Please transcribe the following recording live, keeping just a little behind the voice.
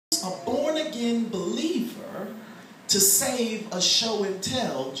takes a born-again believer to save a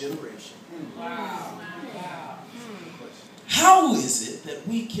show-and-tell generation. Wow. How is it that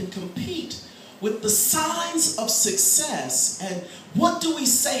we can compete with the signs of success, and what do we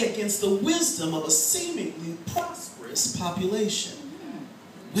say against the wisdom of a seemingly prosperous population?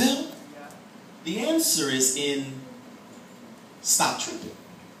 Well, the answer is in stop tripping.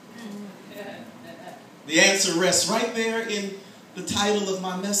 The answer rests right there in the title of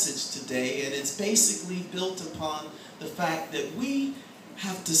my message today, and it's basically built upon the fact that we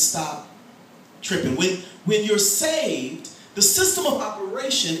have to stop tripping. When you're saved, the system of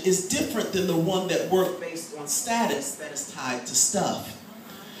operation is different than the one that works based on status that is tied to stuff.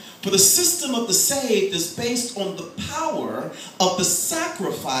 For the system of the saved is based on the power of the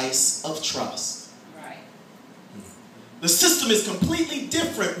sacrifice of trust. Right. The system is completely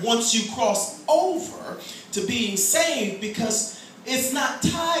different once you cross over to being saved, because it's not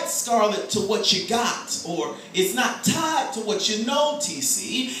tied, Scarlett, to what you got, or it's not tied to what you know,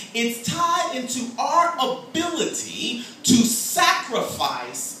 TC. It's tied into our ability to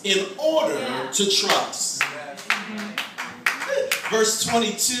sacrifice in order to trust. Verse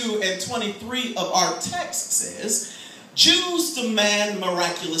 22 and 23 of our text says, Jews demand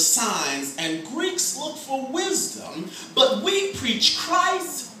miraculous signs and Greeks look for wisdom, but we preach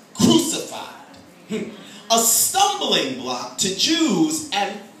Christ crucified. A stumbling block to Jews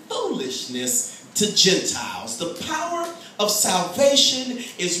and foolishness to Gentiles. The power of salvation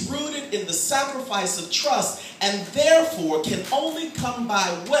is rooted in the sacrifice of trust, and therefore can only come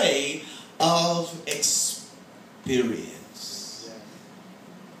by way of experience.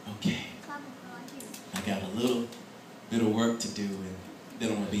 Okay, I got a little bit of work to do, and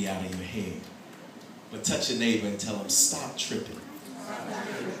then I'm going to be out of your head. But touch your neighbor and tell them, stop tripping.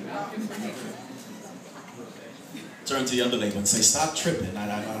 Turn to the other neighbor and say, stop tripping.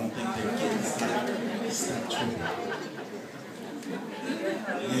 I don't think they're getting it. Stop tripping.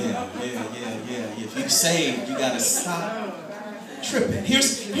 Yeah. If you're saved, you got to stop tripping.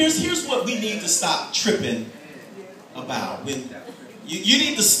 Here's what we need to stop tripping about. When you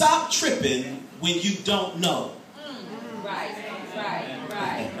need to stop tripping when you don't know. Right.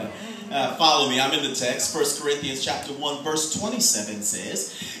 Follow me. I'm in the text. 1 Corinthians chapter 1, verse 27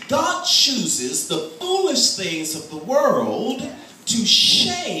 says, God chooses the foolish things of the world to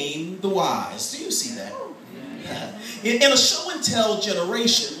shame the wise. Do you see that? In a show-and-tell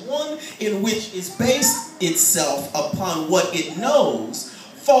generation, one in which is based itself upon what it knows,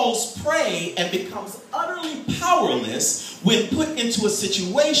 falls prey and becomes utterly powerless when put into a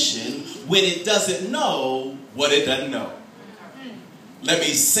situation when it doesn't know what it doesn't know. Let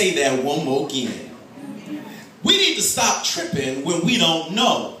me say that one more again. We need to stop tripping when we don't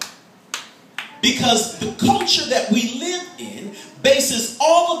know. Because the culture that we live in bases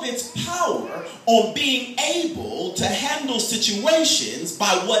all of its power on being able to handle situations by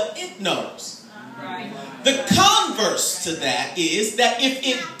what it knows. Right. The converse to that is that if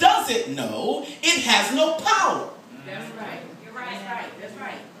it doesn't know, it has no power. That's right. You're right. That's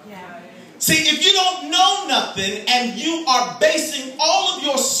right. Yeah. See, if you don't know nothing and you are basing all of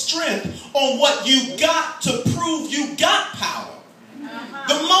your strength on what you got to prove you got power,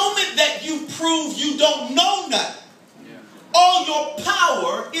 the moment that you prove you don't know nothing, all your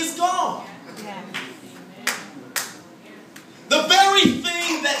power is gone. The very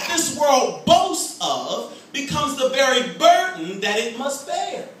thing that this world boasts of becomes the very burden that it must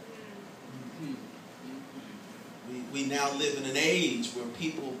bear. We now live in an age where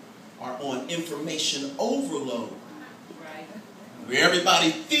people are on information overload, where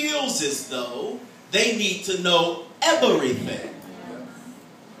everybody feels as though they need to know everything.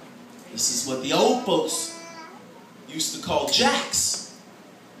 This is what the old folks used to call jacks.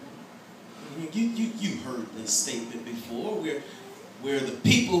 You heard this statement before, where the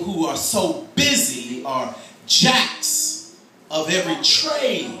people who are so busy are jacks of every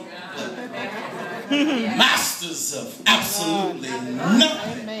trade, but masters of absolutely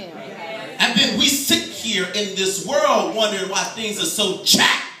nothing. And then we sit here in this world wondering why things are so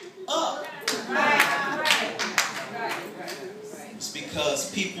jacked up. It's because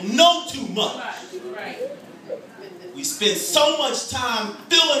people know too much. We spend so much time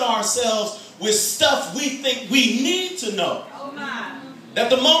filling ourselves with stuff we think we need to know, that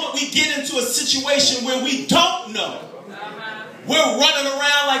the moment we get into a situation where we don't know, we're running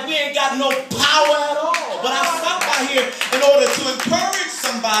around like we ain't got no power at all. But I stopped by here in order to encourage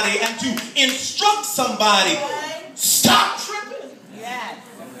somebody and to instruct somebody. Stop tripping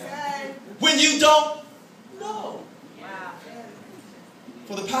when you don't know.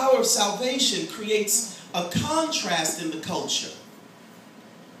 For the power of salvation creates a contrast in the culture.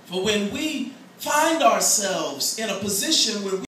 For when we find ourselves in a position where